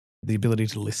the ability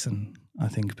to listen. I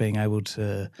think being able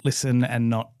to listen and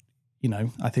not,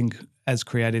 I think as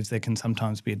creatives there can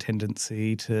sometimes be a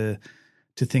tendency to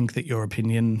think that your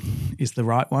opinion is the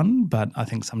right one, but I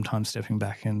think sometimes stepping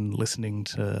back and listening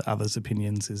to others'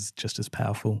 opinions is just as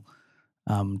powerful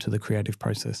to the creative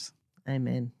process.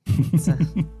 Amen. It's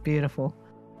beautiful.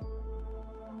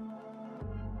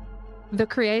 The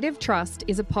Creative Trust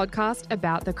is a podcast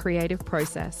about the creative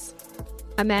process.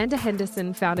 Amanda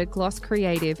Henderson founded Gloss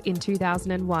Creative in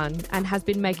 2001 and has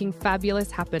been making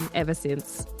fabulous happen ever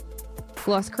since.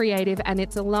 Gloss Creative and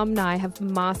its alumni have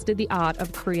mastered the art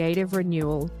of creative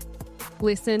renewal.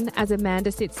 Listen as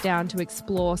Amanda sits down to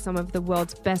explore some of the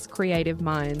world's best creative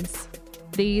minds.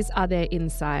 These are their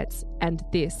insights, and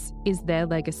this is their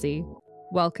legacy.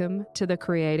 Welcome to the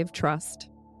Creative Trust.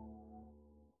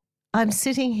 I'm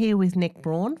sitting here with Nick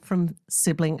Braun from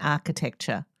Sibling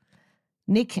Architecture.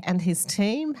 Nick and his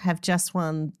team have just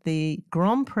won the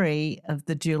Grand Prix of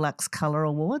the Dulux Colour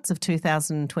Awards of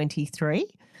 2023.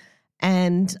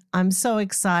 And I'm so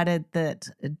excited that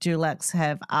Dulux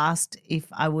have asked if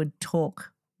I would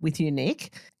talk with you,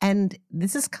 Nick. And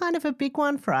this is kind of a big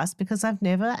one for us because I've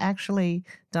never actually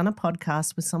done a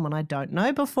podcast with someone I don't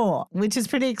know before, which is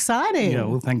pretty exciting. Yeah,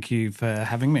 well, thank you for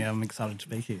having me. I'm excited to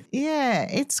be here. Yeah,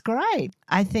 it's great.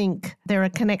 I think there are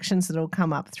connections that will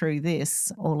come up through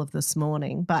this all of this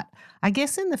morning. But I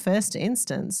guess in the first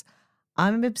instance,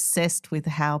 I'm obsessed with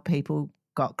how people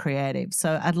got creative.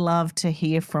 So I'd love to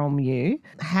hear from you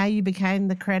how you became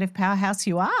the creative powerhouse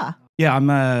you are. Yeah, I'm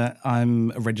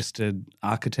a registered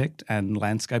architect and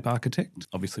landscape architect,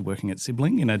 obviously working at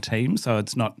Sibling in a team. So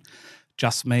it's not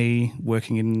just me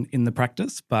working in the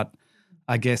practice, but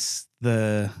I guess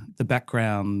the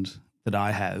background that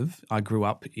I have, I grew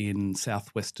up in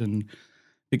southwestern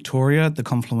Victoria, the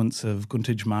confluence of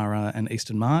Guntage Mara and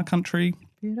Eastern Mar country.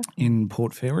 Beautiful. In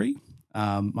Port Fairy.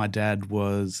 My dad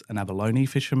was an abalone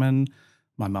fisherman.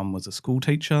 My mum was a school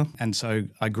teacher. And so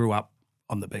I grew up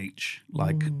on the beach,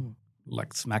 like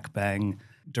smack bang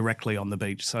directly on the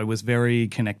beach. So I was very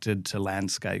connected to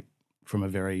landscape from a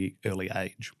very early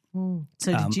age.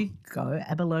 So did you go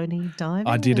abalone diving?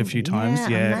 I did a few times,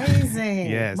 yeah.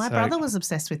 Amazing. Yeah, My brother was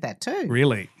obsessed with that too.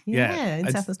 Really? Yeah,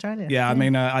 in South Australia. Yeah, I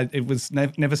mean, it was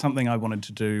never something I wanted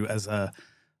to do as a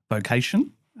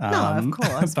vocation. No, of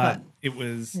course. But it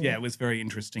was, it was very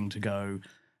interesting to go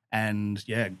and,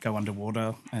 go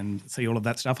underwater and see all of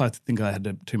that stuff. I think I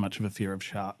had too much of a fear of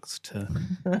sharks to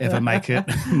ever make it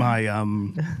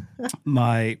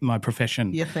my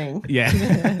profession. Your thing.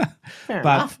 Yeah. Fair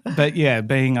enough. But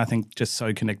being, I think, just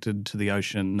so connected to the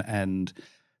ocean and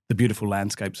the beautiful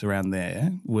landscapes around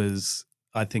there was,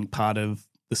 I think, part of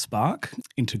the spark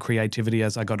into creativity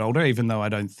as I got older, even though I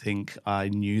don't think I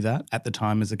knew that at the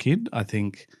time as a kid. I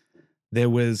think there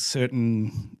was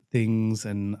certain things,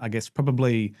 and I guess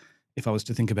probably if I was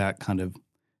to think about kind of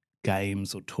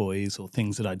games or toys or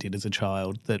things that I did as a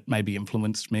child that maybe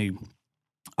influenced me,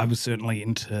 I was certainly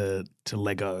into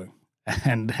Lego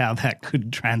and how that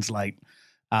could translate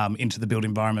into the built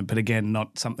environment. But again,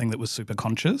 not something that was super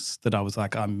conscious that I was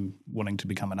like, I'm wanting to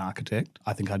become an architect.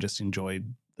 I think I just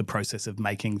enjoyed the process of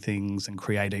making things and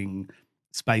creating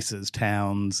spaces,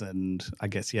 towns, and I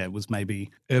guess, it was maybe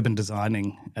urban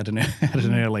designing at an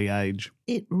early age.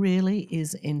 It really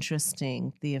is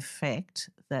interesting, the effect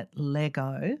that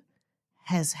Lego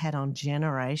has had on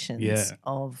generations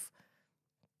of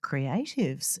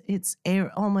creatives. It's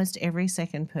almost every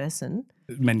second person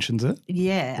mentions it.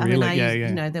 Yeah. Really?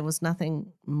 I mean, there was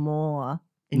nothing more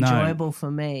enjoyable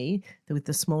for me with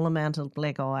the small amount of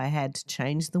Lego I had to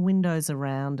change the windows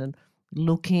around and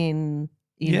look in,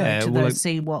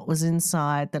 see what was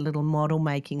inside, the little model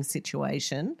making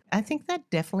situation. I think that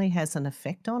definitely has an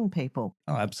effect on people.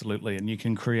 Oh, absolutely. And you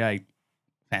can create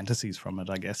fantasies from it,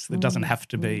 I guess. It doesn't have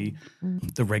to be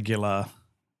the regular,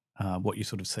 what you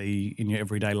sort of see in your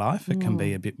everyday life. It can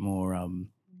be a bit more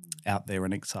out there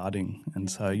and exciting. And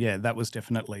so, that was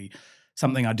definitely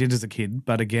something I did as a kid.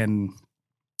 But again,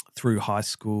 through high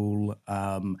school,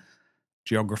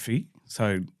 geography,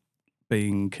 so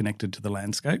being connected to the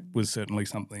landscape was certainly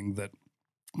something that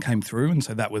came through, and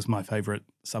so that was my favourite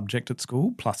subject at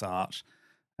school, plus art.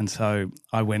 And so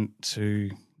I went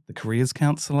to the careers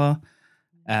counsellor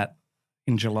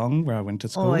in Geelong, where I went to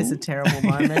school. Always a terrible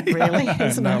moment, really,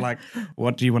 isn't and it? Like,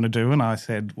 what do you want to do? And I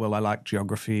said, well, I like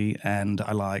geography and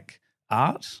I like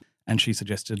art. And she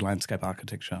suggested landscape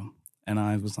architecture. And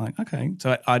I was like, okay.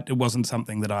 So it wasn't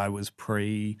something that I was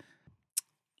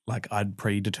I'd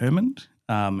predetermined.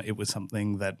 It was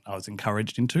something that I was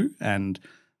encouraged into. And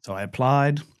so I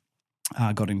applied,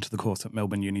 got into the course at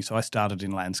Melbourne Uni. So I started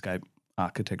in landscape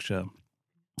architecture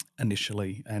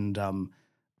initially. And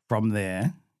from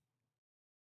there,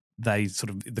 they sort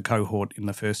of, the cohort in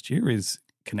the first year is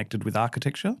connected with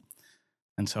architecture.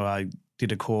 And so I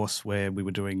did a course where we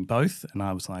were doing both, and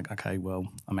I was like, okay, well,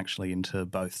 I'm actually into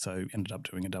both. So ended up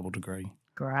doing a double degree.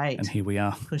 Great. And here we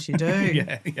are. Of course you do.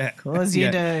 Yeah. Of course you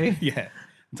do. Yeah.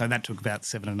 So that took about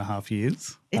 7.5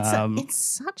 years. It's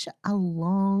such a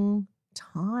long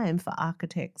time for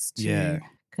architects to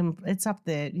it's up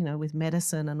there, you know, with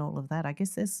medicine and all of that. I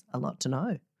guess there's a lot to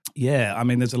know. Yeah, I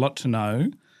mean, there's a lot to know,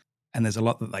 and there's a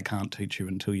lot that they can't teach you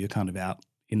until you're kind of out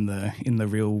in the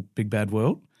real big bad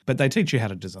world. But they teach you how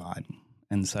to design,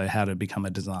 and so how to become a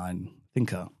design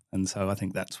thinker. And so I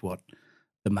think that's what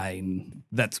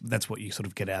that's what you sort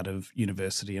of get out of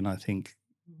university. And I think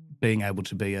being able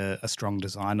to be a strong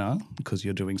designer, because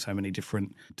you're doing so many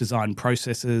different design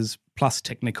processes plus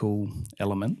technical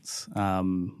elements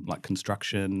like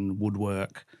construction,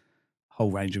 woodwork,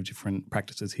 whole range of different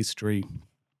practices, history.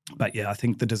 But yeah, I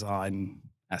think the design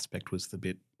aspect was the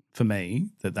bit for me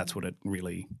that's what it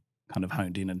really kind of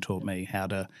honed in and taught me how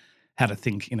to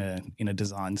think in a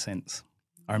design sense.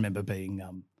 I remember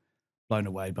being blown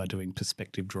away by doing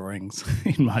perspective drawings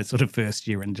in my sort of first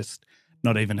year and just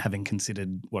not even having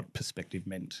considered what perspective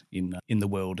meant in the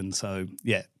world. And so,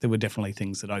 yeah, there were definitely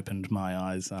things that opened my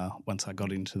eyes once I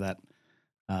got into that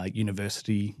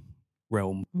university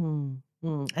realm.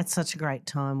 It's such a great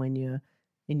time when you're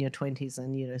in your 20s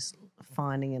and you're just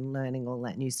finding and learning all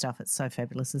that new stuff. It's so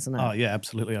fabulous, isn't it? Oh, yeah,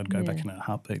 absolutely. I'd go back in a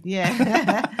heartbeat.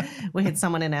 Yeah. We had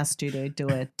someone in our studio do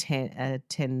a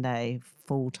 10-day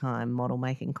full-time model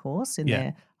making course in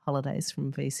their holidays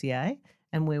from VCA,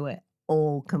 and we were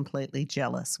all completely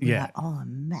jealous. We were like, oh,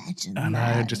 imagine that. I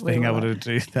know, just being able to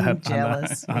do that.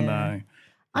 Jealous. I know.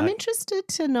 I'm interested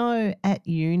to know at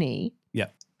uni, you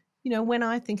know, when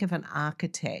I think of an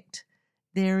architect,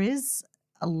 there is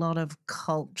a lot of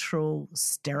cultural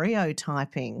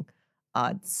stereotyping,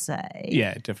 I'd say.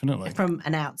 Yeah, definitely. From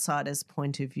an outsider's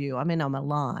point of view. I mean, I'm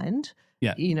aligned,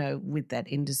 you know, with that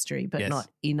industry, but not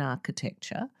in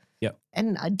architecture. Yep.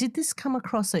 And did this come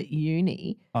across at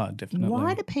uni? Oh, definitely.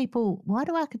 Why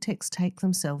do architects take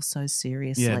themselves so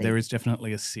seriously? Yeah, there is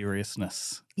definitely a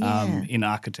seriousness in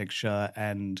architecture,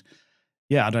 and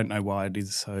I don't know why it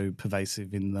is so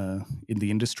pervasive in the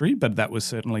industry, but that was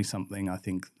certainly something I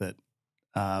think that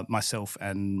myself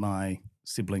and my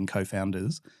sibling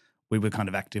co-founders, we were kind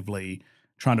of actively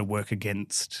trying to work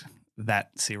against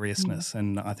that seriousness.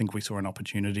 And I think we saw an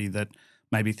opportunity that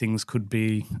maybe things could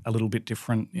be a little bit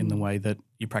different in the way that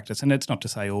you practice. And it's not to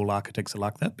say all architects are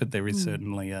like that, but there is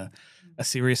certainly a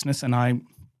seriousness. And I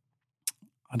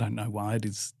don't know why it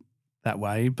is that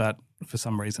way, but for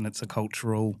some reason it's a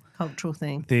cultural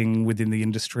thing within the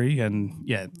industry. And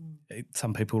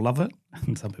some people love it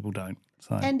and some people don't.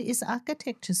 So. And is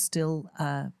architecture still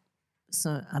a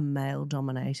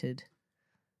male-dominated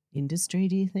industry,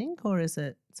 do you think, or is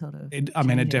it sort of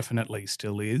it definitely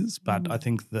still is, but I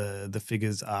think the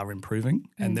figures are improving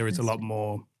and there is a lot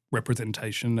more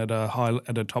representation at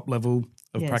a top level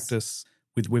of practice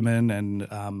with women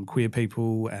and queer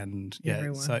people and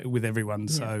everyone. So with everyone.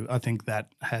 So I think that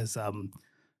has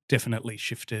definitely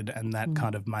shifted, and that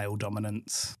kind of male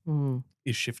dominance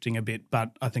is shifting a bit,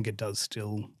 but I think it does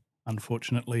still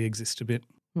unfortunately exist a bit.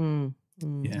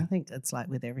 I think it's like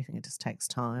with everything, it just takes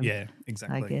time. Yeah,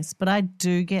 exactly. I guess. But I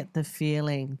do get the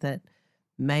feeling that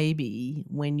maybe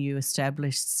when you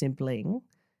established Sibling,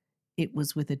 it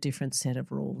was with a different set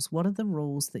of rules. What are the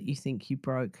rules that you think you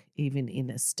broke even in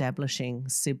establishing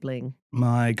Sibling?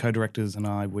 My co-directors and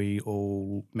I, we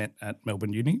all met at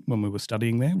Melbourne Uni when we were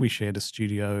studying there. We shared a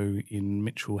studio in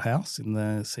Mitchell House in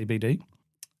the CBD.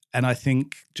 And I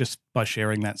think just by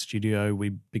sharing that studio, we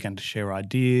began to share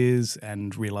ideas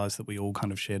and realised that we all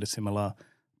kind of shared a similar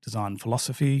design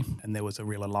philosophy, and there was a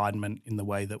real alignment in the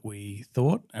way that we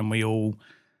thought, and we all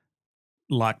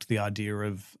liked the idea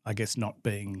of, I guess, not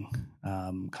being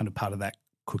kind of part of that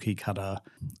cookie-cutter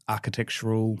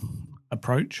architectural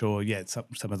approach or,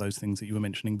 some of those things that you were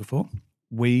mentioning before.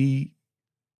 We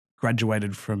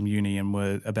graduated from uni and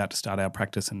were about to start our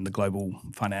practice, and the global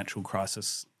financial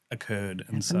crisis occurred.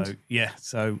 And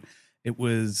so it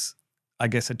was, I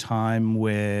guess, a time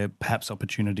where perhaps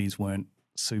opportunities weren't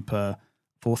super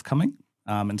forthcoming.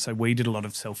 And so we did a lot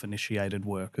of self-initiated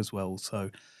work as well. So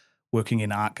working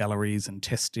in art galleries and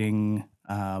testing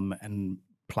and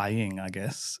playing, I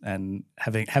guess, and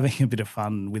having a bit of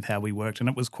fun with how we worked. And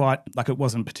it was quite, like, it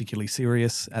wasn't particularly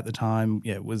serious at the time.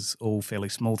 Yeah, it was all fairly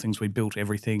small things. We built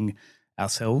everything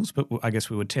ourselves, but I guess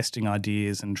we were testing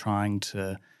ideas and trying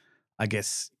to, I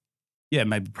guess,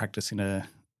 maybe practice in a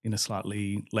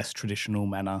slightly less traditional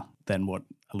manner than what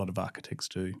a lot of architects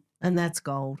do. And that's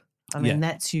gold. I mean,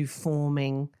 that's you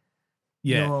forming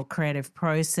Yeah. your creative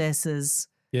processes.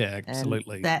 Yeah,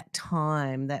 absolutely. And that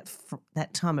time,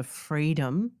 that time of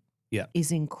freedom Yeah.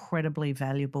 is incredibly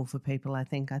valuable for people, I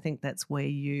think. I think that's where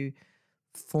you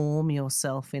form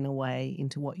yourself in a way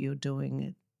into what you're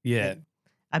doing. Yeah.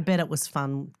 I bet it was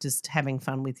fun just having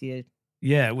fun with you.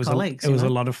 Yeah, it was colleagues, it was you a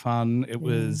know? lot of fun. It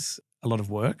was a lot of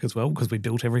work as well because we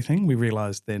built everything. We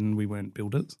realised then we weren't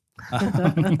builders.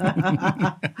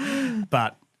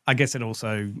 But I guess it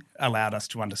also allowed us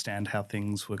to understand how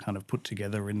things were kind of put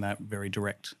together in that very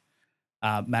direct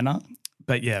manner.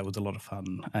 But yeah, it was a lot of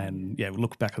fun. And yeah, we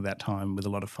look back at that time with a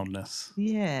lot of fondness.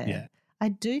 Yeah. Yeah. I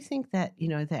do think that,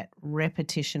 that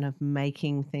repetition of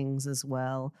making things as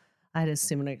well. I had a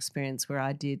similar experience where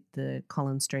I did the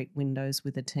Collins Street windows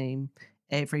with a team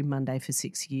every Monday for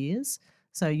 6 years.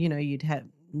 So, you'd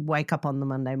wake up on the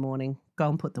Monday morning, go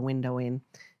and put the window in.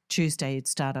 Tuesday, you'd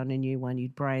start on a new one.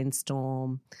 You'd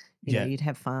brainstorm, you'd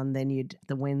have fun. Then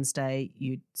the Wednesday,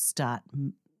 you'd start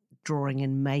drawing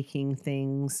and making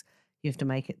things. You have to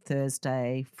make it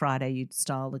Thursday. Friday, you'd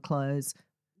style the clothes.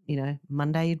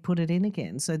 Monday you'd put it in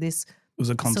again. So this It was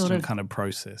a constant sort of, kind of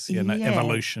process,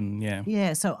 evolution, yeah.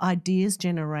 Yeah, so ideas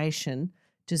generation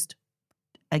just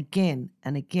again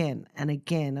and again and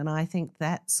again. And I think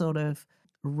that sort of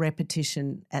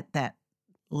repetition at that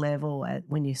level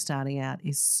when you're starting out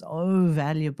is so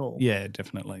valuable. Yeah,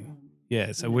 definitely.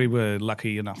 Yeah, so we were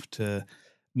lucky enough to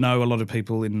know a lot of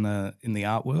people in the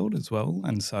art world as well,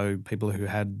 and so people who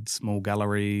had small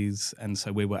galleries, and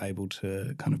so we were able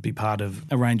to kind of be part of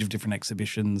a range of different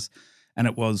exhibitions, and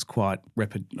it was quite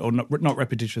not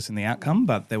repetitious in the outcome,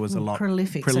 but there was a lot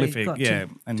prolific. So you got to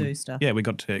do stuff. Yeah, we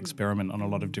got to experiment on a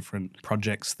lot of different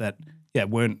projects that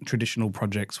weren't traditional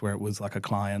projects where it was like a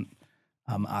client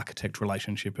architect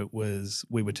relationship. It was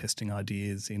we were testing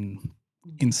ideas in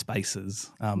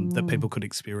spaces that people could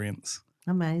experience.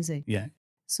 Amazing. Yeah.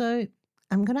 So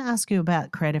I'm going to ask you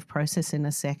about creative process in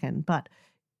a second, but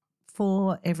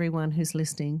for everyone who's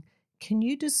listening, can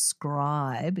you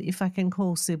describe, if I can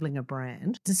call Sibling a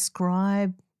brand,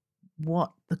 describe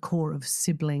what the core of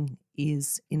Sibling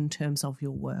is in terms of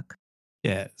your work?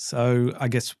 Yeah, so I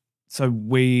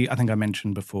think I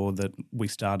mentioned before that we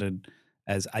started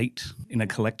as 8 in a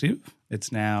collective.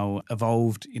 It's now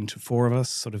evolved into 4 of us,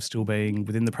 sort of still being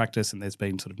within the practice, and there's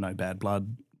been sort of no bad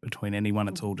blood between anyone.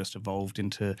 It's all just evolved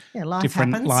into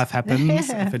life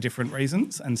happens for different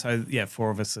reasons. And so, 4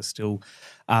 of us are still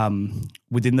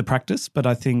within the practice. But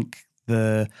I think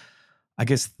the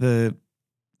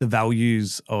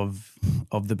values of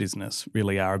the business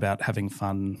really are about having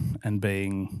fun and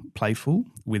being playful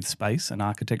with space and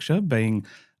architecture, being,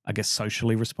 I guess,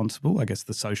 socially responsible. I guess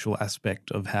the social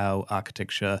aspect of how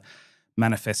architecture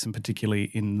manifests, and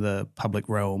particularly in the public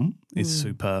realm, is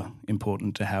super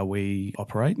important to how we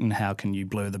operate, and how can you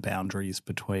blur the boundaries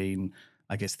between,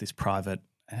 I guess, this private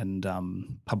and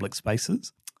public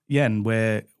spaces. Yeah, and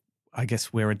we're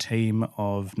a team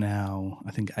of now,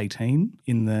 I think 18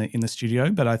 in the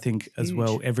studio, but I think as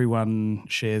well everyone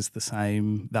shares the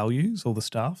same values, all the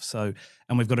staff. So,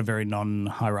 and we've got a very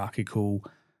non-hierarchical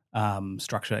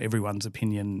structure. Everyone's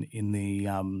opinion in the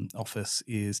office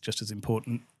is just as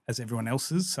important as everyone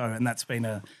else's. So, and that's been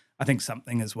I think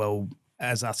something as well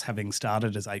as us having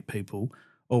started as 8 people,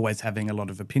 always having a lot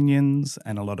of opinions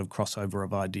and a lot of crossover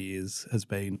of ideas has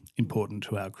been important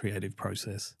to our creative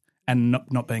process, and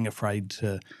not being afraid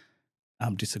to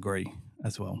disagree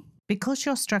as well. Because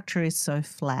your structure is so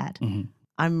flat,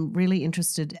 I'm really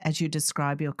interested, as you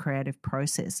describe your creative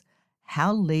process,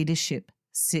 how leadership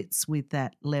sits with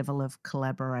that level of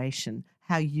collaboration,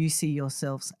 how you see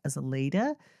yourselves as a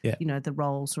leader. Yeah. The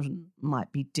roles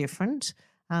might be different.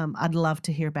 I'd love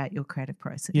to hear about your creative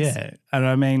process. Yeah. And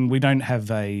I mean, we don't have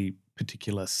a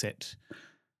particular set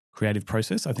creative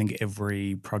process. I think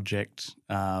every project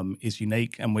is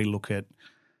unique, and we look at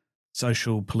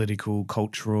social, political,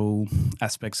 cultural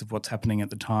aspects of what's happening at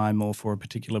the time or for a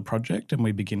particular project, and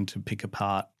we begin to pick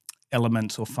apart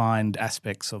elements or find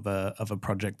aspects of a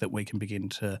project that we can begin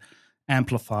to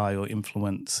amplify or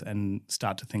influence, and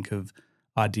start to think of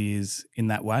ideas in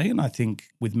that way. And I think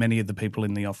with many of the people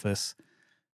in the office,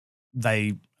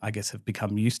 they, I guess, have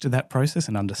become used to that process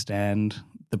and understand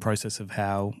the process of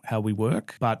how we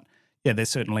work. But yeah, there's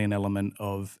certainly an element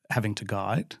of having to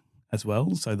guide as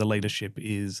well. So the leadership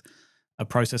is a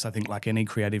process. I think like any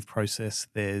creative process,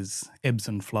 there's ebbs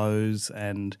and flows.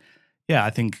 And yeah, I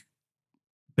think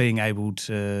being able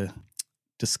to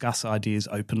discuss ideas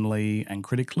openly and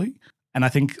critically. And I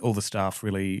think all the staff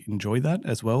really enjoy that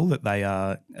as well, that they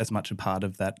are as much a part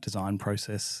of that design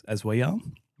process as we are.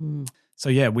 So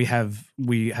yeah, we have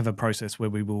a process where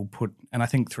we will put, and I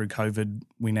think through COVID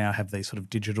we now have these sort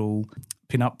of digital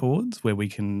pin-up boards where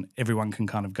everyone can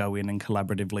kind of go in and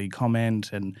collaboratively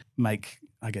comment and make,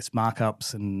 I guess,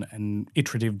 markups, and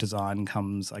iterative design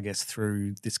comes, I guess,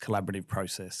 through this collaborative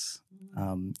process.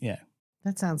 Yeah.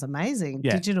 That sounds amazing.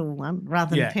 Yeah. Digital one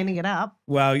rather than pinning it up.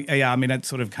 Well, yeah, I mean, it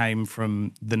sort of came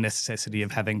from the necessity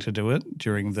of having to do it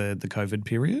during the COVID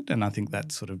period, and I think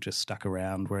that sort of just stuck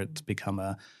around where it's become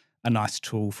a nice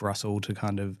tool for us all to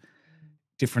kind of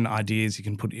different ideas. You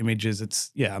can put images. It's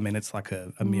like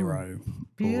a Miro board.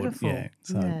 Beautiful. Yeah.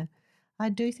 So. Yeah. I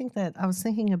do think that I was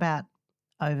thinking about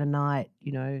overnight,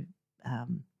 the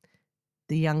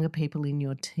younger people in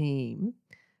your team.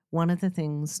 One of the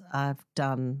things I've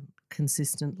done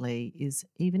consistently is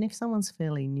even if someone's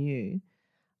fairly new,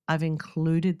 I've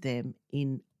included them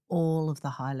in all of the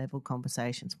high-level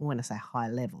conversations. When I say high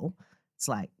level, it's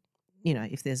like,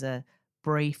 if there's a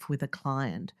brief with a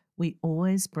client, we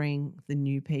always bring the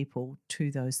new people to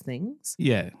those things.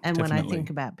 Yeah, and definitely. When I think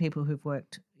about people who've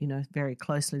worked, very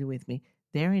closely with me,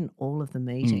 they're in all of the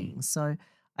meetings. So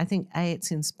I think, it's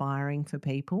inspiring for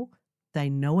people. They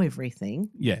know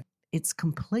everything. Yeah. It's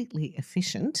completely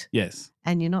efficient. Yes.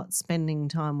 And you're not spending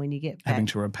time when you get back having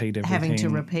to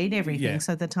repeat everything. Yeah.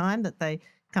 So the time that they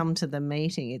come to the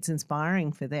meeting, it's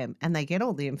inspiring for them and they get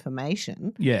all the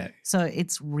information. Yeah. So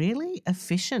it's really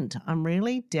efficient. I'm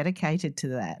really dedicated to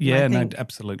that. Yeah, no,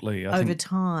 absolutely. I over think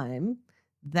time,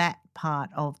 that part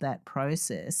of that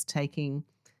process, taking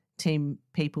team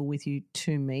people with you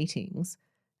to meetings,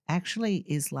 actually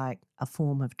is like a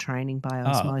form of training by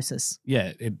osmosis.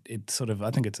 Yeah, it sort of, I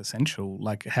think it's essential.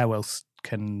 Like, how else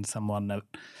can someone,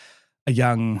 a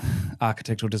young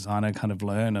architectural designer, kind of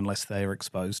learn unless they are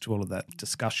exposed to all of that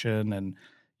discussion and,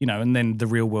 and then the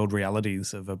real world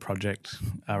realities of a project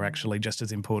are actually just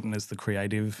as important as the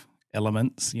creative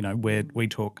elements, where we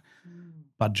talk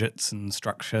budgets and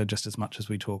structure just as much as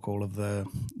we talk all of the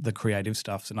creative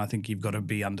stuff. And I think you've got to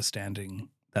be understanding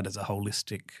that as a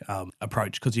holistic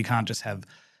approach, because you can't just have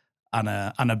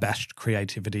unabashed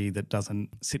creativity that doesn't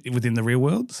sit within the real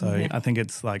world. So I think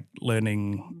it's like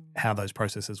learning how those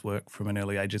processes work from an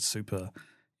early age is super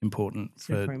important.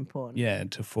 Yeah,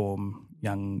 to form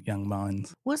young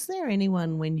minds. Was there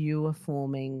anyone when you were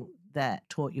forming that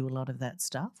taught you a lot of that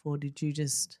stuff, or did you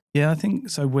just? Yeah, I think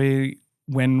so.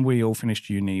 When we all finished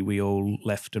uni, we all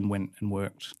left and went and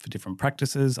worked for different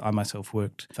practices. I myself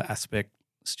worked for Aspect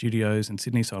Studios in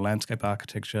Sydney, so landscape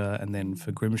architecture, and then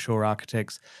for Grimshaw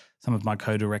Architects. Some of my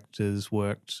co-directors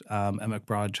worked at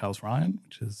McBride Charles Ryan,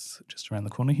 which is just around the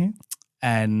corner here.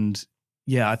 And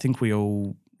yeah, I think we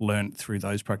all learnt through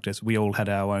those practices. We all had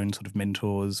our own sort of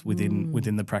mentors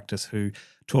within the practice who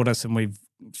taught us, and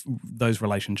those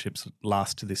relationships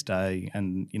last to this day.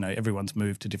 And everyone's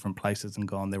moved to different places and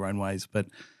gone their own ways, but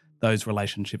those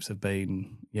relationships have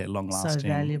been long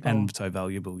lasting and so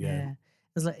valuable. Yeah.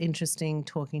 It was interesting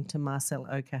talking to Marcel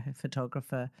Oka, her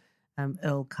photographer.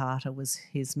 Earl Carter was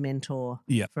his mentor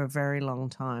for a very long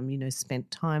time,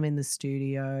 spent time in the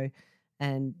studio,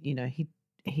 and,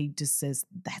 he just says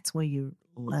that's where you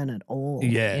learn it all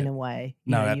in a way.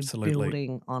 Absolutely. You're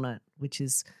building on it, which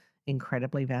is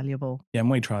incredibly valuable. Yeah, and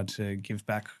we tried to give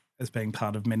back as being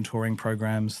part of mentoring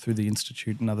programs through the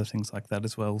Institute and other things like that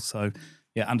as well. So,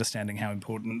 yeah, understanding how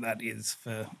important that is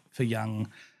for young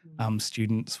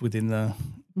students within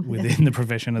the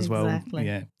profession as well. Exactly.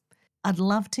 Yeah. I'd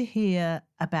love to hear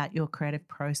about your creative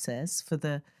process for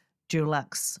the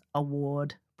Dulux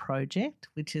Award project,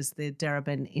 which is the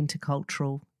Darebin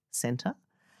Intercultural Centre.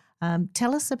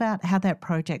 Tell us about how that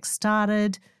project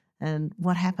started and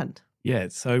what happened. Yeah,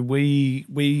 so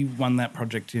we won that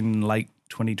project in late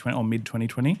 2020 or mid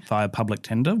 2020 via public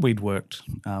tender. We'd worked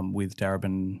with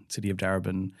City of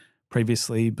Darebin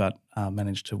previously, but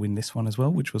managed to win this one as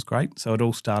well, which was great. So it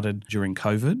all started during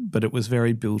COVID, but it was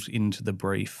very built into the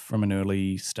brief from an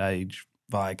early stage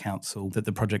via council that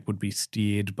the project would be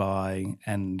steered by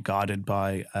and guided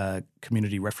by a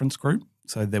community reference group.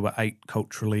 So there were 8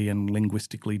 culturally and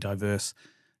linguistically diverse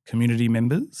community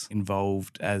members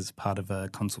involved as part of a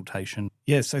consultation.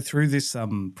 Yeah, so through this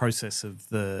process of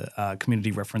the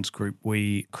community reference group,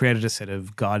 we created a set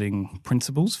of guiding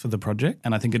principles for the project.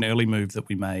 And I think an early move that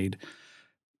we made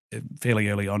fairly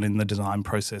early on in the design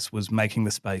process was making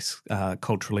the space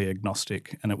culturally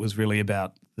agnostic. And it was really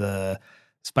about the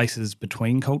spaces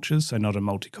between cultures, so not a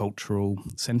multicultural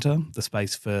centre, the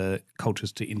space for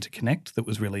cultures to interconnect that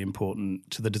was really important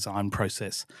to the design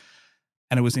process.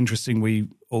 And it was interesting, we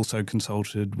also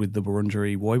consulted with the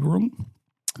Wurundjeri Woiwurrung.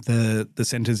 The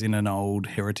centre's in an old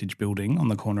heritage building on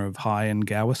the corner of High and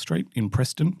Gower Street in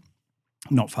Preston,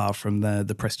 not far from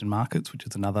the Preston Markets, which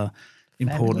is another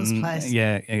important, place.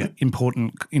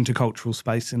 important intercultural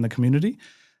space in the community.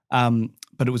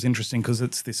 But it was interesting because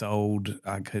it's this old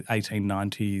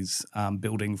 1890s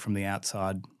building from the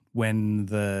outside. When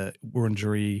the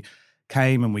Wurundjeri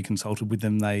came and we consulted with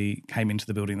them, they came into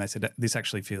the building. They said, this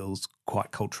actually feels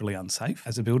quite culturally unsafe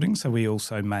as a building. So we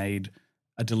also made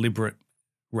a deliberate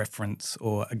reference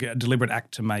or a deliberate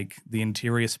act to make the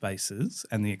interior spaces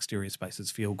and the exterior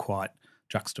spaces feel quite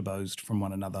juxtaposed from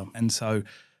one another. And so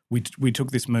we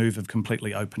took this move of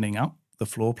completely opening up the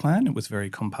floor plan. It was very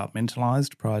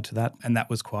compartmentalised prior to that, and that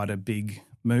was quite a big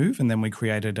move. And then we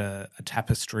created a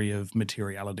tapestry of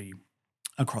materiality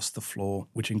across the floor,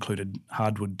 which included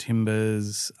hardwood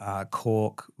timbers,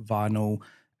 cork, vinyl,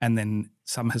 and then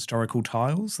some historical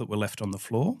tiles that were left on the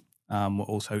floor were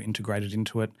also integrated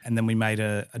into it. And then we made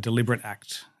a deliberate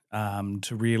act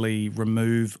to really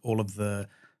remove all of the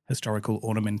historical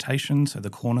ornamentation, so the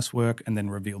cornice work, and then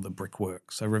reveal the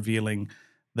brickwork. So revealing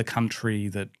the country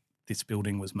that this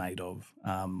building was made of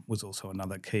was also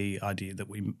another key idea that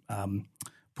we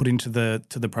put into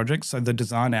the project. So the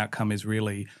design outcome is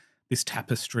really this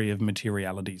tapestry of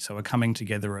materiality. So a coming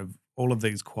together of all of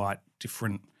these quite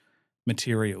different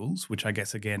materials, which I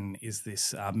guess again is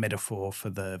this metaphor for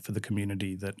the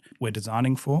community that we're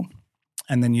designing for,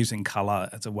 and then using colour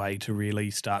as a way to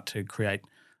really start to create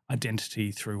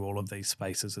identity through all of these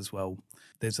spaces as well.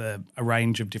 There's a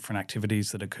range of different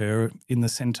activities that occur in the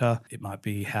centre. It might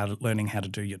be learning how to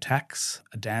do your tax,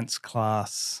 a dance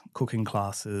class, cooking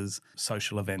classes,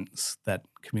 social events that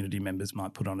community members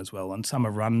might put on as well. And some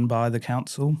are run by the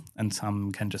council and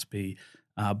some can just be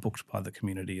booked by the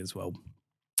community as well.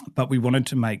 But we wanted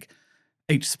to make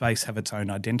each space have its own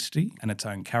identity and its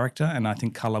own character, and I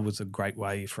think colour was a great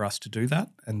way for us to do that.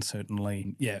 And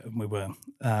certainly, we were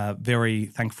very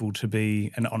thankful to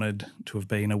be and honoured to have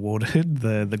been awarded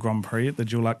the Grand Prix at the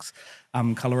Dulux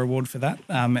Colour Award for that.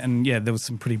 And there was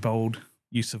some pretty bold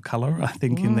use of colour, I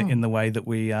think, in the way that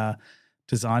we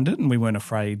designed it, and we weren't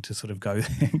afraid to sort of go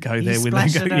there with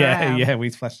it. We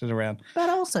splashed it around. But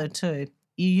also too,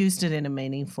 you used it in a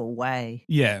meaningful way.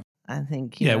 Yeah. I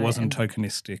think, it wasn't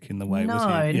tokenistic in the way it was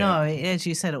here. No, as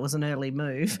you said, it was an early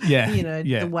move.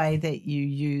 The way that you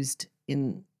used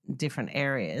in different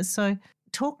areas. So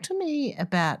talk to me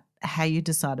about how you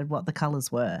decided what the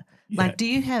colours were. Like, do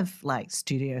you have like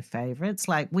studio favourites?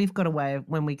 Like, we've got a way of,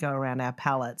 when we go around our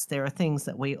palettes, there are things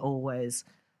that we always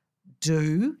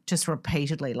do just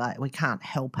repeatedly, like we can't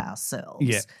help ourselves.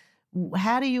 Yeah.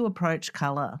 How do you approach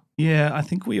colour? Yeah, I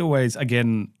think we always,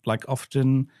 again, like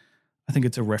often, I think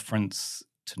it's a reference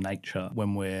to nature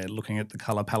when we're looking at the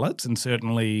colour palettes, and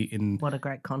certainly in what a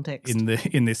great context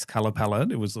in this colour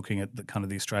palette, it was looking at the kind of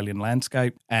the Australian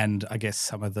landscape and I guess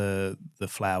some of the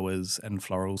flowers and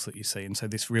florals that you see. And so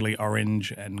this really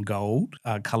orange and gold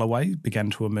colourway began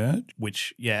to emerge,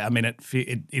 which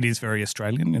it is very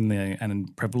Australian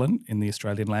and prevalent in the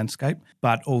Australian landscape,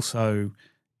 but also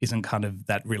isn't kind of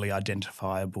that really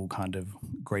identifiable kind of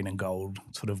green and gold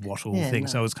sort of wattle thing. No.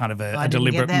 So it was kind of a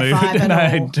deliberate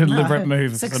move.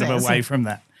 Move sort of away from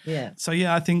that. Yeah. So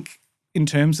I think in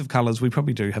terms of colours, we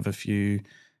probably do have a few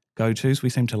go-tos. We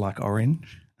seem to like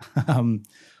orange.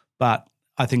 But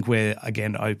I think we're,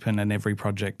 again, open and every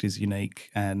project is unique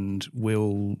and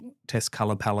we'll test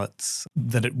colour palettes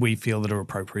that we feel that are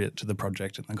appropriate to the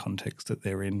project and the context that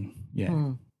they're in.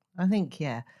 Yeah.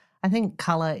 I think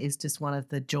colour is just one of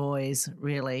the joys,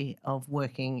 really, of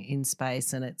working in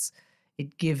space, and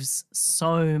it gives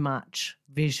so much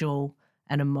visual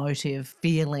and emotive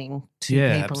feeling to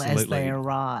people absolutely. As they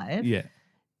arrive. Yeah.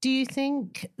 Do you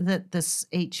think that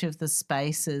each of the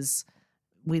spaces,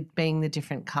 with being the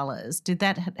different colours, did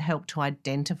that help to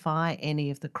identify any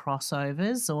of the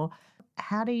crossovers, or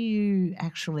how do you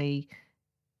actually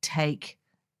take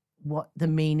what the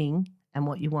meaning and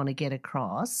what you want to get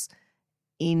across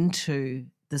into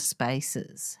the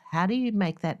spaces? How do you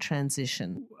make that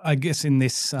transition? I guess in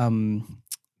this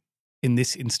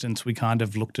instance, we kind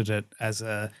of looked at it as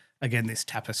this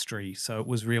tapestry. So it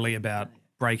was really about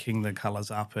breaking the colours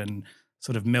up and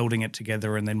sort of melding it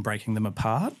together and then breaking them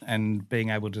apart and being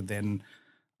able to then,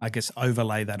 I guess,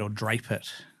 overlay that or drape it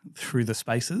through the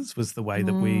spaces was the way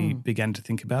that we began to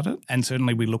think about it. And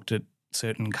certainly we looked at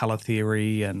certain colour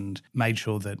theory and made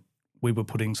sure that we were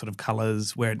putting sort of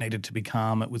colours where it needed to be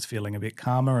calm, it was feeling a bit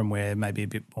calmer, and where maybe a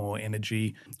bit more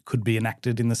energy could be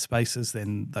enacted in the spaces,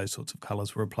 then those sorts of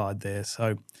colours were applied there.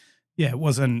 So, it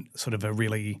wasn't sort of a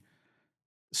really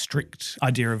strict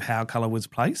idea of how colour was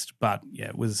placed, but,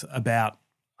 it was about,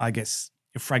 I guess,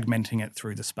 fragmenting it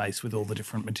through the space with all the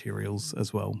different materials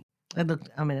as well.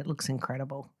 It looks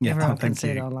incredible. Yeah, Everyone can see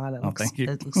it online. It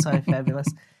looks so fabulous.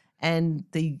 and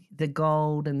the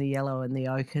gold and the yellow and the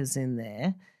ochres in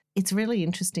there. It's really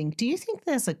interesting. Do you think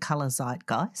there's a colour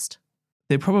zeitgeist?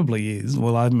 There probably is.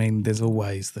 Well, I mean, there's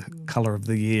always the colour of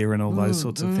the year and all those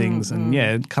sorts of things. And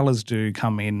yeah, colours do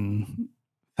come in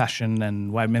fashion.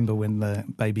 And I remember when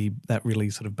that really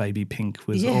sort of baby pink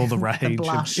was all the rage. The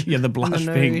blush. The blush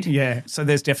pink. Yeah. So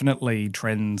there's definitely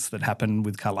trends that happen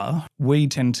with colour. We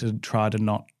tend to try to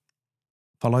not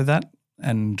follow that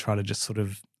and try to just sort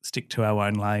of stick to our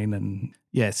own lane and,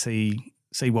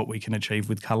 see what we can achieve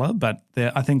with colour. But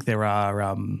I think there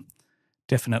are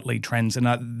definitely trends.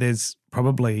 And there's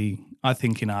probably, I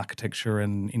think in architecture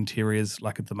and interiors,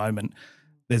 like at the moment,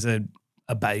 there's a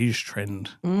beige trend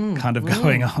kind of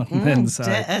going on. And so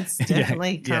it's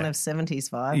definitely kind of 70s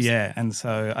vibes. Yeah. And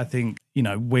so I think,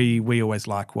 we always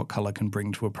like what colour can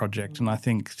bring to a project. And I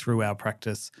think through our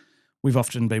practice, we've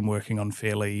often been working on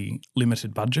fairly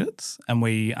limited budgets, and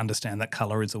we understand that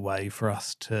colour is a way for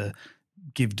us to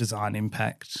give design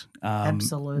impact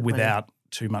without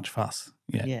too much fuss.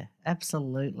 Yeah,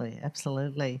 absolutely.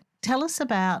 Tell us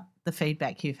about the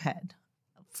feedback you've had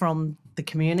from the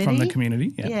community. From the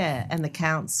community, Yeah, and the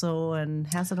council, and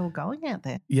how's it all going out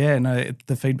there? Yeah, no,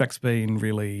 the feedback's been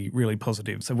really, really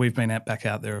positive. So we've been back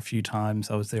out there a few times.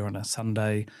 I was there on a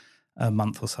Sunday a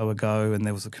month or so ago, and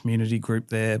there was a community group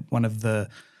there. One of the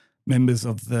members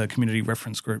of the community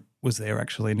reference group was there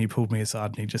actually, and he pulled me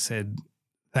aside and he just said,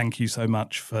 thank you so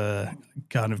much for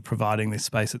kind of providing this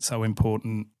space. It's so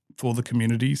important for the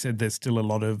community. He said there's still a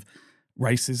lot of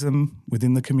racism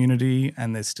within the community,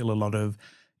 and there's still a lot of,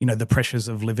 the pressures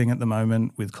of living at the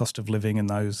moment with cost of living and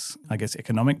those, I guess,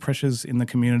 economic pressures in the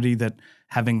community, that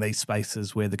having these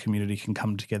spaces where the community can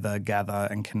come together, gather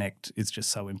and connect is just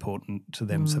so important to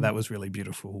them. So that was really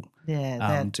beautiful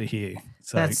to hear.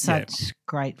 So, that's such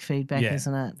great feedback,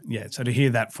 isn't it? Yeah, so to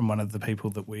hear that from one of the people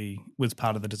that was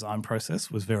part of the design process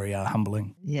was very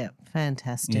humbling. Yeah,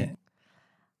 fantastic. Yeah.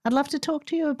 I'd love to talk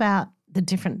to you about the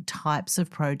different types of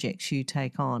projects you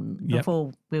take on.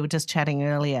 Before, we were just chatting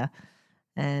earlier,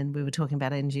 and we were talking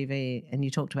about NGV, and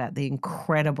you talked about the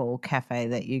incredible cafe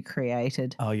that you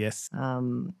created. Oh, yes.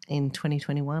 In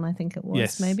 2021, I think it was,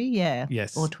 yes. Maybe, yeah.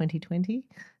 Yes. Or 2020.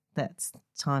 That's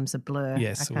time's a blur.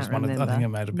 Yes, I it was can't remember. I think it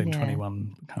might have been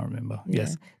 21. I can't remember. Yeah.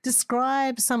 Yes.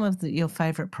 Describe some of your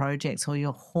favourite projects or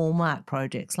your hallmark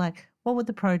projects. Like, what were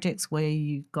the projects where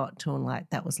you got to and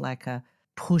that was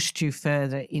pushed you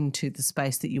further into the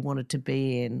space that you wanted to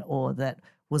be in, or that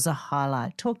was a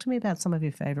highlight? Talk to me about some of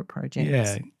your favourite projects.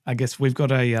 Yeah, I guess we've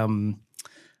got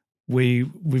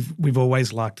we've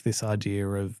always liked this idea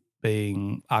of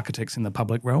being architects in the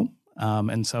public realm,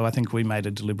 and so I think we made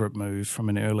a deliberate move from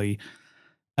an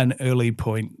early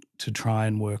point to try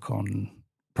and work on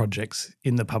projects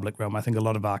in the public realm. I think a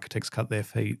lot of architects cut their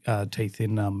teeth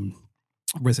in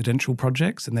residential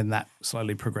projects, and then that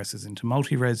slowly progresses into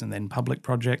multi-res and then public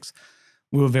projects.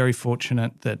 We were very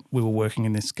fortunate that we were working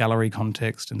in this gallery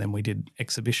context, and then we did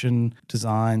exhibition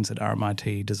designs at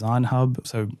RMIT Design Hub.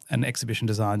 So an exhibition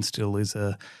design still is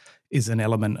an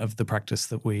element of the practice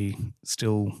that we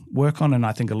still work on, and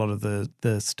I think a lot of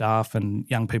the staff and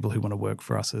young people who want to work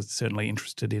for us are certainly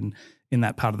interested in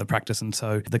that part of the practice. And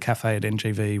so the cafe at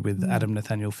NGV with Adam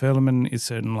Nathaniel Furlerman is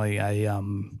certainly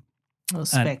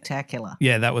spectacular.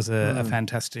 That was a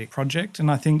fantastic project. And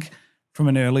I think from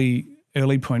an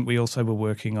early point, we also were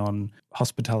working on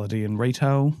hospitality and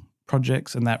retail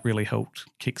projects, and that really helped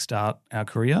kickstart our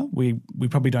career. We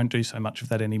probably don't do so much of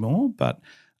that anymore, but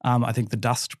I think the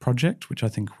Dust project, which I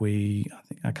can't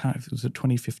remember if it was at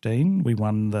 2015, we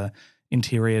won the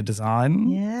interior design,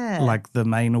 the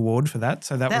main award for that.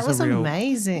 So that was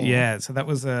amazing. Yeah, so that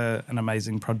was an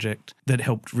amazing project that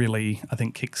helped really, I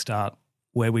think, kickstart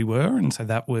where we were, and so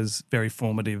that was very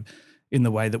formative in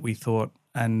the way that we thought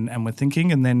and were thinking.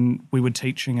 And then we were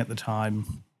teaching at the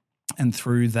time, and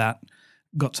through that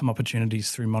got some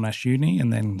opportunities through Monash Uni,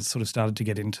 and then sort of started to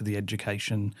get into the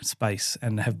education space,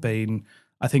 and have been,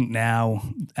 I think now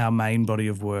our main body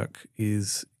of work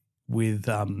is with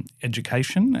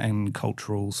education and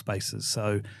cultural spaces.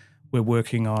 So we're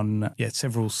working on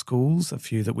several schools, a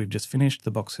few that we've just finished,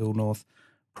 the Box Hill North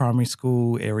Primary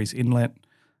School, Aries Inlet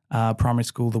Primary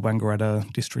School, the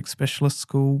Wangaratta District Specialist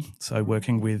School, so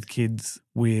working with kids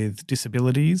with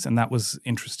disabilities. And that was an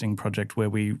interesting project where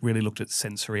we really looked at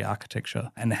sensory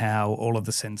architecture and how all of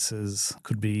the senses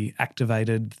could be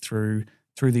activated through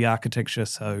the architecture.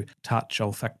 So touch,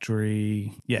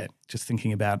 olfactory, just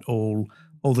thinking about all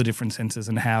the different senses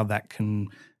and how that can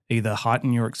either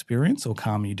heighten your experience or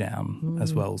calm you down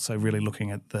as well. So really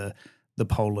looking at the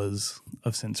polars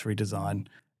of sensory design.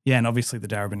 Yeah, and obviously the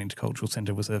Darebin Intercultural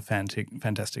Centre was a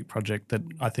fantastic project that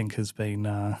I think has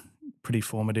been pretty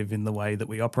formative in the way that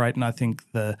we operate. And I think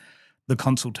the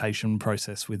consultation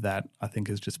process with that, I think,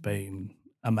 has just been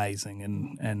amazing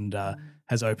and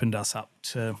has opened us up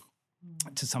to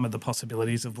some of the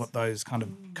possibilities of what those kind of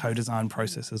co-design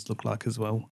processes look like as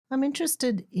well. I'm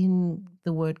interested in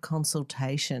the word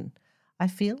consultation. I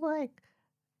feel like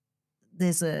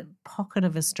there's a pocket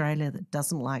of Australia that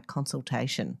doesn't like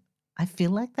consultation. I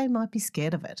feel like they might be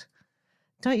scared of it.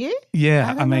 Don't you?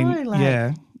 Yeah,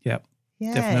 yeah,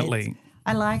 definitely.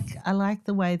 I like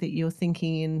the way that you're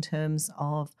thinking in terms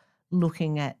of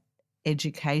looking at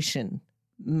education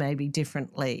maybe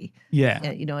differently. Yeah.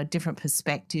 A different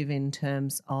perspective in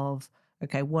terms of,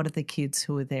 okay, what are the kids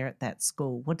who are there at that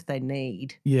school? What do they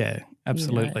need? Yeah,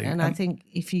 absolutely. And I think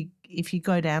if you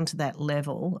go down to that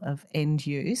level of end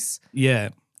use,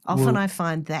 often I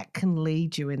find that can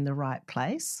lead you in the right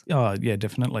place. Oh, yeah,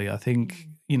 definitely. I think,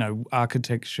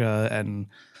 architecture and,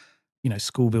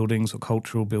 school buildings or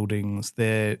cultural buildings,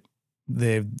 they're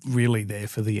really there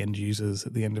for the end users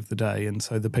at the end of the day. And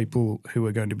so the people who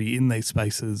are going to be in these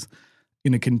spaces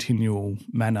in a continual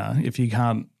manner, if you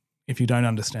don't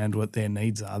understand what their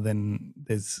needs are, then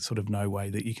there's sort of no way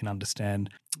that you can understand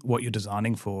what you're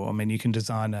designing for. I mean, you can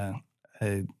design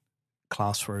a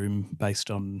classroom based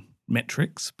on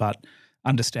metrics, but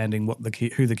understanding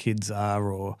who the kids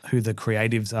are or who the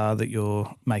creatives are that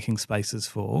you're making spaces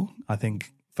for, I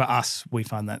think for us, we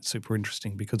find that super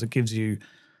interesting because it gives you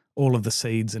all of the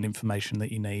seeds and information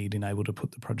that you need in able to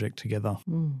put the project together.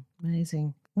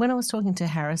 Amazing. When I was talking to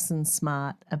Harrison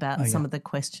Smart about some of the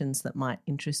questions that might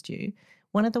interest you,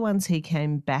 one of the ones he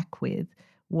came back with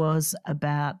was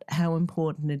about how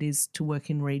important it is to work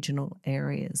in regional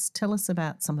areas. Tell us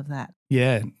about some of that.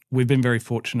 Yeah, we've been very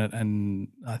fortunate and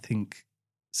I think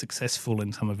successful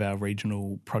in some of our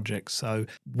regional projects. So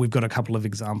we've got a couple of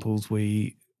examples.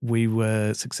 We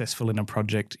were successful in a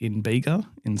project in Bega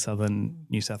in southern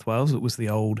New South Wales. It was the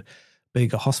old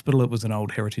Bega Hospital. It was an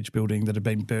old heritage building that had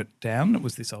been burnt down. It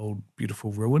was this old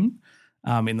beautiful ruin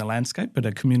in the landscape, but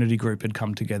a community group had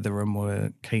come together and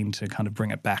were keen to kind of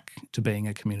bring it back to being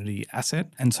a community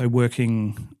asset. And so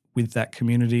working with that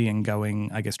community and going,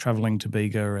 I guess, travelling to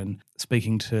Bega and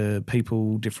speaking to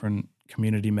people, different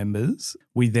community members,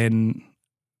 we then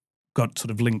got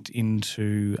sort of linked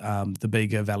into the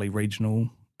Bega Valley Regional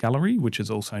Gallery, which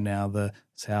is also now the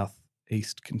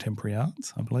Southeast Contemporary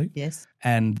Arts, I believe. Yes.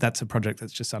 And that's a project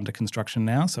that's just under construction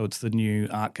now. So it's the new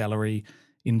art gallery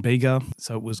in Bega.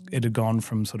 So it had gone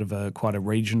from sort of quite a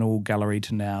regional gallery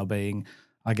to now being,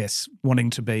 I guess,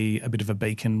 wanting to be a bit of a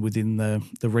beacon within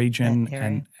the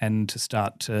region and to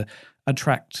start to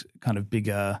attract kind of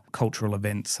bigger cultural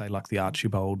events, say like the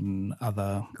Archibald and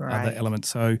other elements.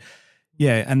 So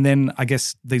yeah, and then I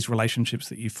guess these relationships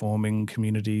that you form in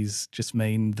communities just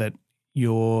mean that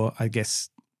you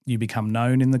become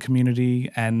known in the community.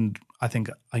 And I think,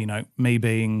 me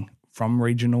being from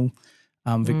regional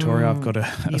Victoria, I've got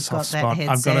a soft spot.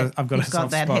 I've got a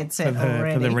soft spot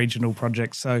for the regional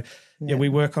projects. So yeah, we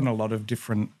work on a lot of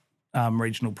different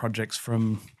regional projects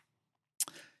from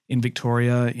in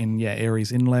Victoria, in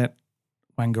Aireys Inlet,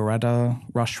 Wangaratta,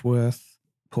 Rushworth,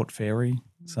 Port Fairy.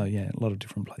 So yeah, a lot of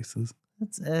different places.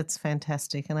 It's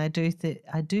fantastic, and I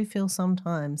do feel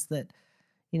sometimes that,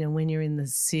 when you're in the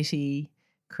city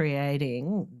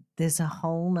creating, there's a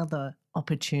whole nother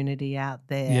opportunity out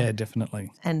there. Yeah,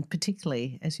 definitely. And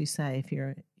particularly, as you say, if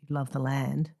you love the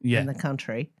land and the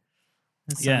country,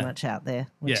 there's so much out there,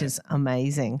 which is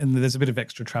amazing. And there's a bit of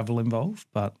extra travel involved,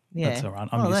 but that's all right.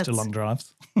 I'm used to long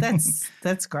drives.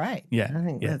 That's great. Yeah, I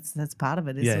think that's part of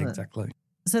it, isn't it? Yeah, exactly.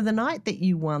 So the night that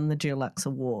you won the Dulux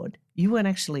Award, you weren't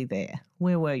actually there.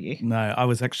 Where were you? No, I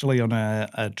was actually on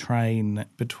a train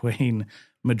between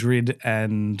Madrid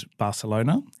and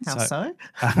Barcelona. How so?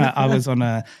 I was on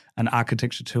an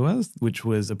architecture tour, which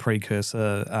was a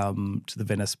precursor to the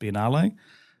Venice Biennale.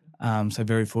 So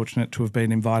very fortunate to have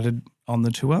been invited on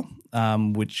the tour,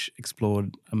 which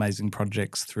explored amazing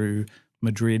projects through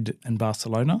Madrid and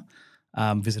Barcelona,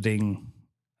 visiting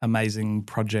amazing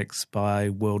projects by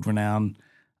world-renowned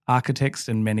architects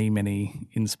and many, many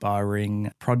inspiring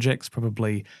projects.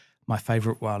 Probably my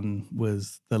favourite one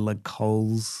was the Le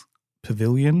Cols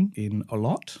Pavilion in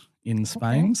Olot in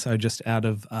Spain, so just out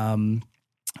of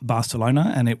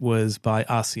Barcelona, and it was by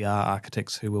RCR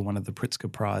Architects, who were one of the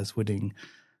Pritzker Prize winning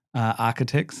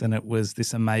architects, and it was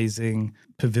this amazing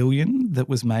pavilion that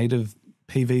was made of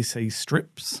PVC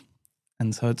strips.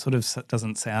 And so it sort of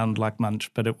doesn't sound like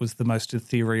much, but it was the most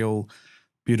ethereal,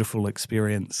 beautiful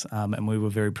experience. And we were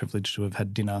very privileged to have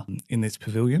had dinner in this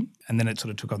pavilion. And then it sort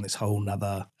of took on this whole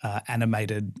nother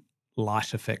animated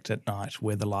light effect at night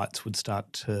where the lights would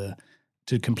start to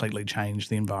to completely change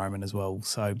the environment as well.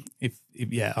 So if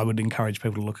I would encourage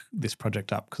people to look this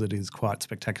project up because it is quite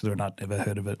spectacular and I'd never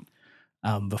heard of it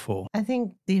before. I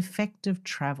think the effect of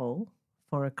travel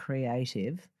for a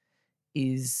creative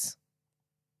is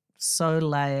so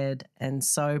layered and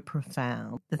so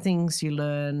profound. The things you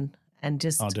learn and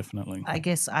just, definitely. I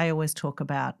guess I always talk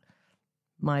about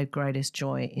my greatest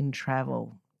joy in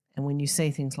travel. And when you see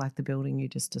things like the building you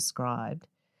just described,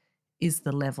 is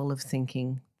the level of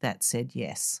thinking that said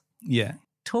yes. Yeah.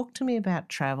 Talk to me about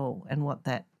travel and what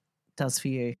that does for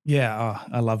you. Yeah,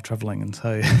 I love travelling. And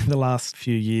so the last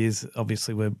few years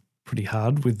obviously were pretty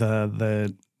hard with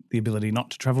the ability not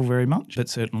to travel very much, but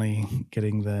certainly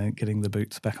getting the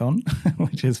boots back on,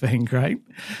 which has been great.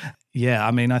 Yeah, I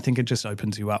mean, I think it just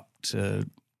opens you up to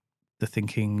the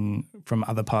thinking from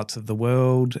other parts of the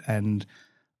world, and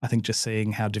I think just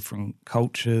seeing how different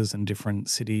cultures and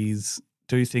different cities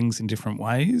do things in different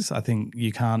ways. I think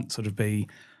you can't sort of be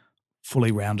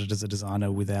fully rounded as a designer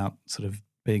without sort of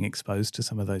being exposed to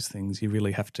some of those things. You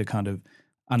really have to kind of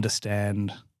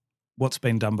understand what's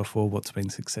been done before, what's been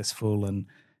successful, and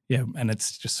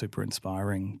it's just super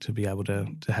inspiring to be able to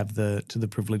have the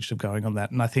privilege of going on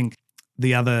that. And I think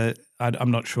the other,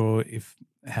 I'm not sure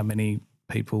how many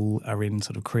people are in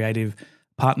sort of creative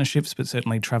partnerships, but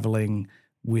certainly traveling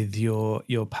with your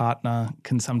partner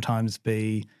can sometimes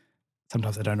they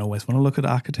don't always want to look at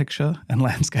architecture and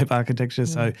landscape architecture.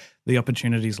 So the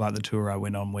opportunities like the tour I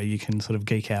went on where you can sort of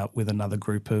geek out with another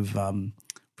group of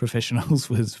professionals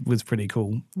was pretty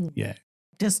cool. Yeah.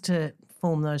 Just to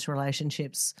form those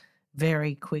relationships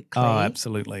very quickly. Oh,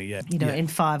 absolutely, yeah. In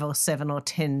 5 or 7 or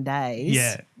 10 days.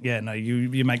 Yeah. No,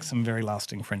 you make some very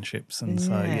lasting friendships, and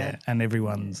so and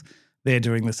everyone's there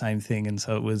doing the same thing, and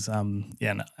so it was an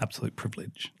absolute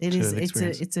privilege.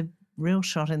 It's a real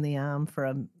shot in the arm for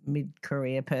a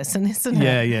mid-career person, isn't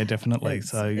it? Yeah, definitely.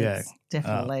 It's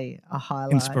definitely a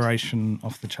highlight. Inspiration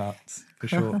off the charts for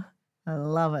sure. I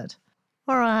love it.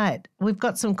 All right, we've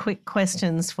got some quick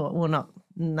questions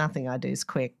nothing I do is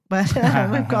quick, but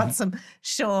we've got some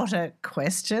shorter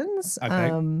questions.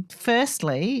 Okay.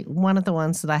 Firstly, one of the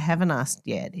ones that I haven't asked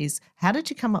yet is, how did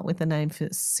you come up with the name for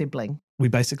Sibling? We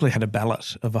basically had a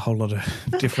ballot of a whole lot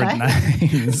of different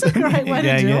names. That's a great way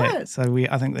to do it. So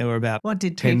I think there were about What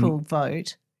did 10, people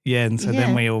vote? Yeah, and so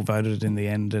then we all voted in the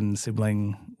end, and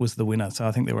Sibling was the winner. So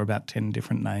I think there were about 10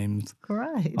 different names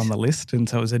on the list, and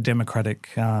so it was a democratic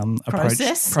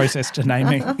process to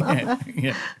naming.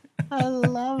 Yeah. I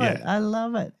love it. I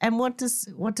love it. And what does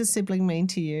Sibling mean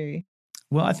to you?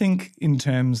 Well, I think in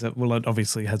terms of, it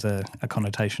obviously has a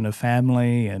connotation of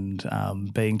family and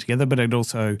being together, but it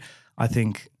also, I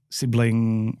think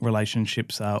sibling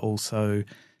relationships are also,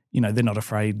 they're not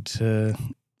afraid to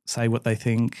say what they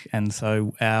think. And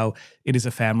so it is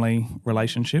a family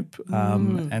relationship.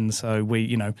 And so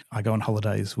I go on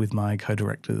holidays with my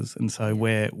co-directors. And so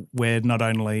we're not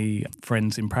only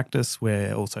friends in practice,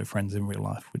 we're also friends in real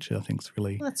life, which I think is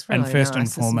really, that's really and first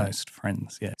nice, and foremost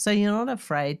friends. Yeah. So you're not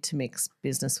afraid to mix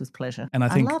business with pleasure. And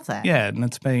I love that. Yeah. And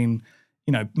it's been,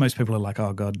 most people are like,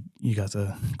 oh God, you guys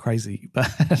are crazy. But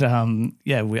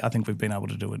I think we've been able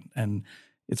to do it, and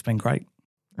it's been great.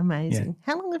 Amazing.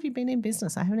 Yeah. How long have you been in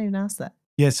business? I haven't even asked that.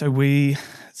 Yeah, so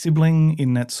Sibling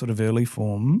in that sort of early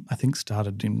form, I think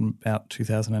started in about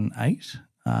 2008.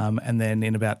 And then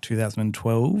in about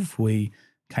 2012, we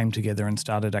came together and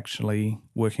started actually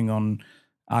working on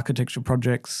architecture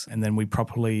projects. And then we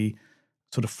properly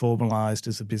sort of formalised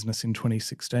as a business in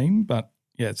 2016. But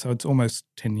yeah, so it's almost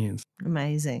 10 years.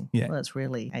 Amazing. Yeah. Well, it's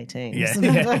really 18. Yeah. Isn't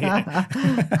it?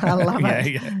 I love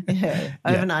it. Yeah.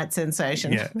 Overnight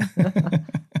sensation. Yeah.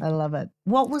 I love it.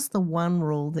 What was the one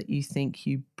rule that you think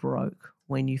you broke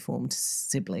when you formed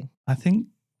Sibling? I think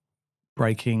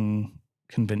breaking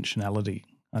conventionality.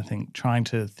 I think trying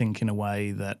to think in a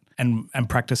way that, and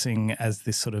practicing as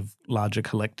this sort of larger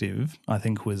collective, I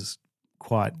think was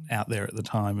quite out there at the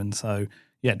time. And so,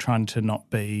 trying to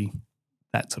not be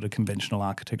that sort of conventional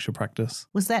architecture practice.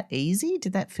 Was that easy?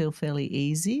 Did that feel fairly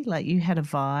easy? Like you had a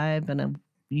vibe and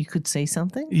you could see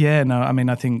something? Yeah, no, I mean,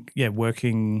 I think,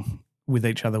 working with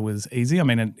each other was easy. I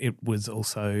mean, it was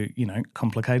also,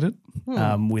 complicated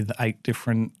with 8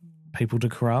 different people to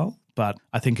corral. But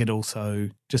I think it also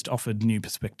just offered new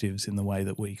perspectives in the way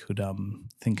that we could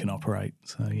think and operate.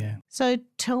 So, yeah. So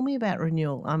tell me about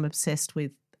renewal. I'm obsessed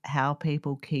with how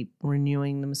people keep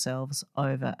renewing themselves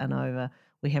over and over.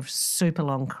 We have super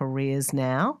long careers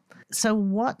now. So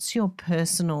what's your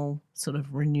personal sort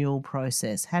of renewal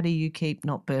process? How do you keep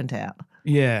not burnt out?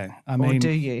 Yeah, I mean... Or do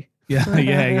you?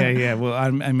 Yeah. Well,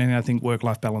 I think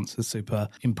work-life balance is super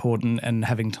important, and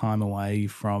having time away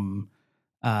from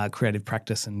creative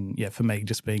practice. And yeah, for me,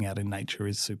 just being out in nature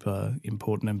is super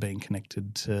important, and being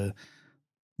connected to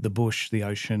the bush, the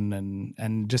ocean,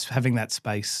 and just having that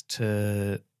space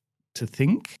to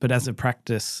think. But as a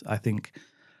practice, I think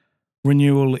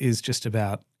renewal is just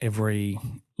about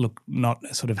not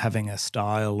sort of having a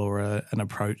style or an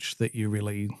approach that you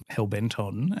really hell-bent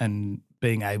on, and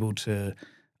being able to,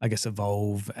 I guess,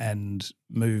 evolve and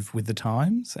move with the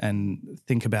times and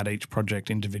think about each project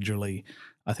individually.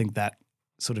 I think that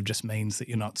sort of just means that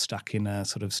you're not stuck in a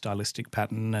sort of stylistic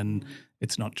pattern, and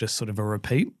it's not just sort of a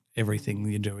repeat. Everything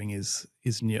you're doing is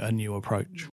a new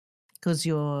approach. Because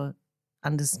you're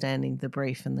understanding the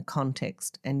brief and the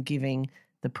context and giving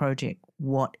the project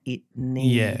what it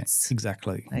needs. Yeah,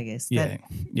 exactly. I guess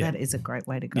that is a great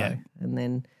way to go. Yeah. And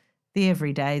then the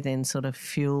everyday then sort of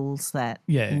fuels that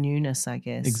newness, I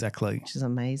guess. Exactly. Which is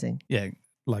amazing. Yeah,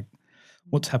 like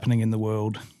what's happening in the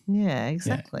world. Yeah,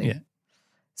 exactly. Yeah.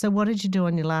 So what did you do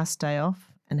on your last day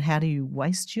off, and how do you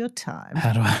waste your time?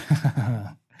 How do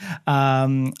I?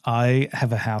 I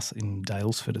have a house in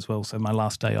Daylesford as well. So my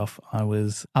last day off, I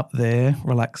was up there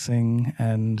relaxing,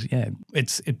 and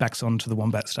it backs onto the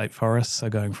Wombat State Forest. So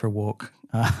going for a walk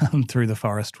through the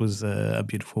forest was a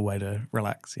beautiful way to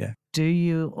relax. Yeah. Do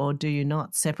you or do you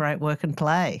not separate work and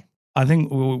play? I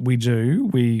think we do.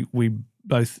 We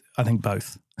both. I think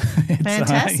both.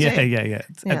 Fantastic. Yeah.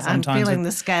 I'm feeling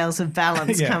the scales of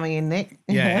balance coming in, Nick.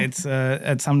 It's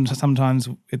sometimes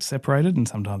it's separated and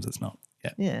sometimes it's not.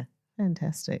 Yeah,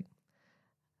 fantastic.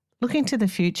 Looking to the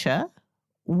future,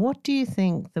 what do you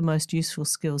think the most useful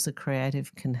skills a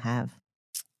creative can have?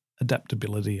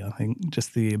 Adaptability, I think.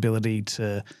 Just the ability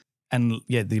to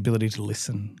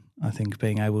listen. I think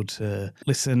being able to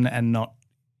listen and not,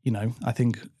 I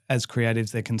think as creatives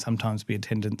there can sometimes be a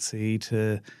tendency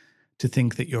to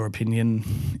think that your opinion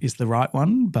is the right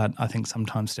one, but I think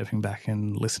sometimes stepping back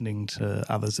and listening to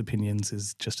others' opinions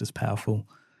is just as powerful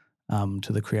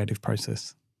to the creative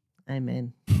process.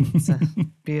 Amen. It's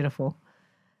beautiful.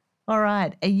 All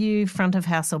right. Are you front of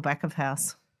house or back of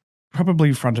house?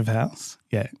 Probably front of house.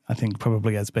 Yeah, I think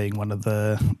probably as being one of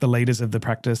the leaders of the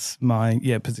practice, my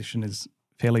position is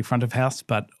fairly front of house,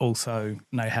 but also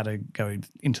know how to go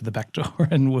into the back door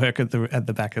and work at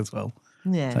the back as well.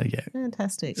 Yeah. So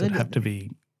fantastic. So it'd have to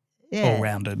be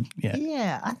all-rounded. Yeah.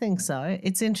 Yeah, I think so.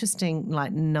 It's interesting,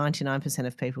 like 99%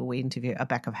 of people we interview are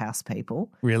back-of-house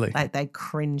people. Really? Like they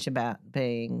cringe about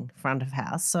being front of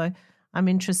house. So I'm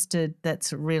interested,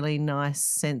 that's a really nice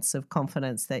sense of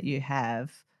confidence that you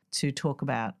have to talk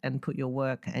about and put your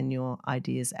work and your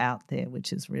ideas out there,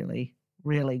 which is really,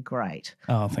 really great.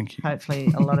 Oh, thank you. Hopefully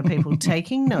a lot of people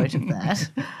taking note of that.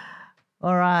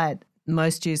 All right.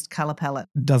 Most used colour palette?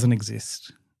 Doesn't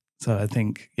exist. So I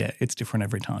think, it's different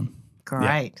every time.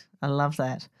 Great. I love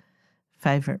that.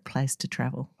 Favourite place to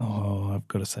travel? Oh, I've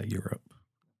got to say Europe.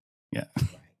 Yeah.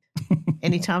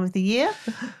 Any time of the year?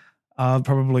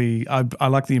 Probably, I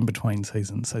like the in-between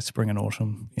seasons, so spring and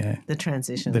autumn, yeah. The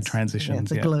transitions.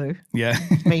 The glue. Yeah.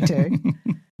 Me too.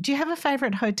 Do you have a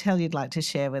favourite hotel you'd like to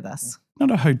share with us?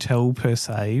 Not a hotel per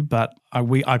se, but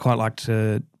I quite like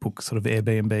to book sort of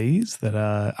Airbnbs that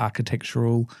are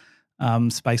architectural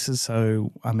spaces.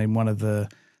 So, I mean, one of the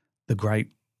great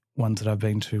ones that I've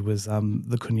been to was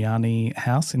the Qianyi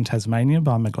house in Tasmania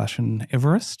by McGlashan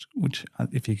Everest, which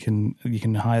if you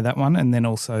can hire that one, and then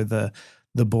also the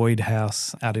Boyd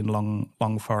house out in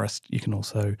Long Forest you can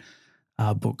also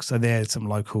book. So there are some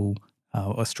local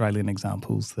Australian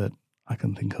examples that I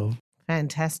can think of.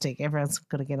 Fantastic. Everyone's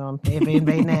got to get on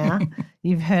Airbnb now.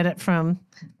 You've heard it from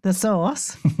the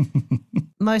source.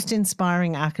 Most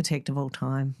inspiring architect of all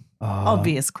time.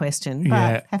 Obvious question,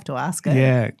 but have to ask it.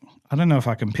 Yeah. I don't know if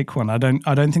I can pick one. I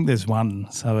don't think there's one.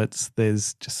 So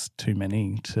there's just too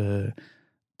many to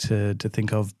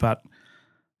think of. But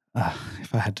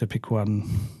if I had to pick one,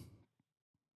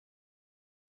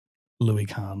 Louis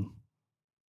Kahn.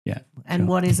 Yeah. And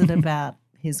what is it about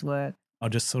his work?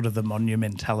 Just sort of the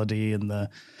monumentality and the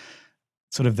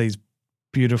sort of these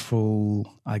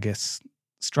beautiful, I guess,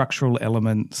 structural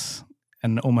elements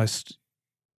and almost,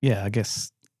 I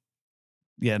guess,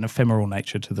 an ephemeral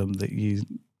nature to them that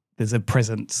there's a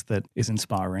presence that is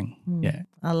inspiring. Yeah.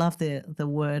 I love the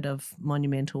word of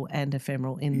monumental and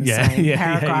ephemeral in the same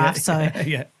paragraph. So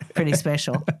pretty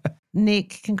special.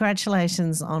 Nick,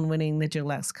 congratulations on winning the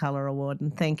Dulux Colour Award,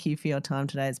 and thank you for your time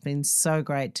today. It's been so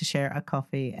great to share a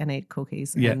coffee and eat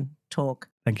cookies and talk.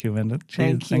 Thank you, Amanda.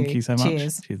 Cheers. Thank you so much.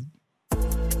 Cheers.